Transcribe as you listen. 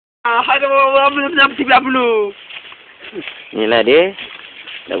Aduh, inilah dia.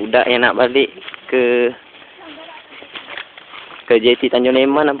 Budak-budak yang nak balik ke JT Tanjung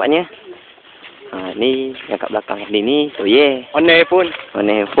Leman nampaknya. Ni yang kat belakang ni ni. Oh yeah. On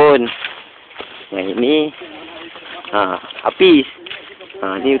handphone. Yang ini Hafiz.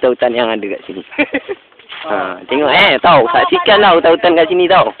 Ni hutan-hutan yang ada kat sini. Tengok tahu saksikan lah hutan-hutan kat sini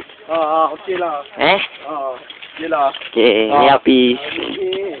tau. Okeylah. Okeylah. Okey, ni Hafiz.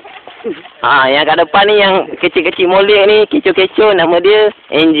 Yang kat depan ni yang kecil-kecil molek ni, kecoh-kecoh, nama dia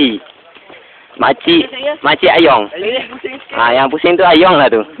NG. Makcik Ayong. Yang pusing tu Ayong lah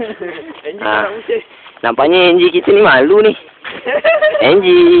tu. Nampaknya NG kita ni malu ni. NG.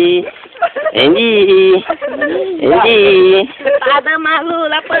 Tak ada malu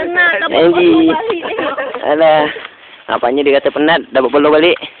lah, penat. NG. Alah. Nampaknya dia kata penat, dah berpeluh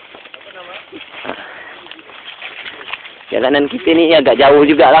balik. Jalanan kita ni agak jauh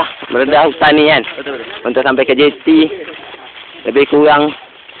jugalah. Meredah hutan ni kan. Betul. Untuk sampai ke JT. Lebih kurang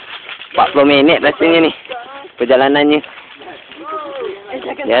 40 minit rasanya ni. Perjalanannya.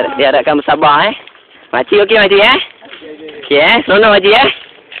 Dia harapkan bersabar Makcik okey makcik Okey seronok makcik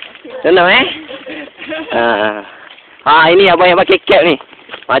Seronok ini abang yang pakai cap ni.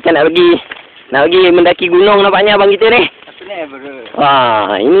 Macam nak pergi mendaki gunung nampaknya abang kita ni.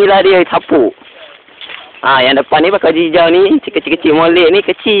 Inilah dia sapuk. Yang depan ni pakai hijau ni, kecil-kecil molek ni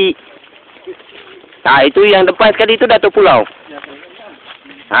kecil. Itu yang depan sekali tu Datuk Pulau.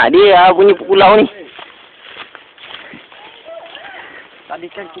 Dia punya pulau ni. Tadi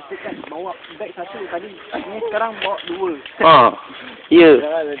kan kita kan bawa beg satu tadi. Ni sekarang bawa dua. Ya.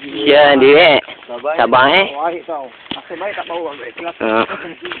 Sian dia Sabar Baik tau. Nasib baik tak bawa beg.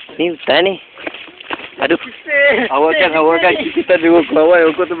 Ni hutan ni. Aduh. Awak kan kita dua kawan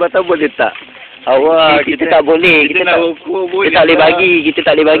ukur tu batal boleh tak? Awak kita tak boleh. Kita tak boleh bagi. Kita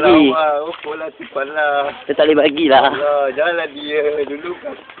tak boleh bagi. Ukur lah cepat-lah. Kita tak boleh bagilah. Janganlah dia.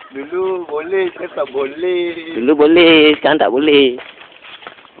 Dulu boleh, sekarang tak boleh. Dulu boleh, sekarang tak boleh.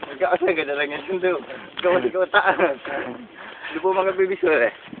 Kau asal ke dalam macam tu? Kau tak? Lupa makan baby suit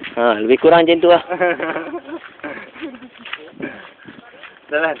Lebih kurang macam tu lah.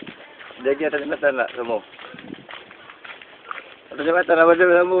 Jalan. Jaga atas jambatan tak semua? Atas jambatan apa tu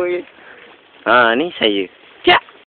semua lagi? Ni saya.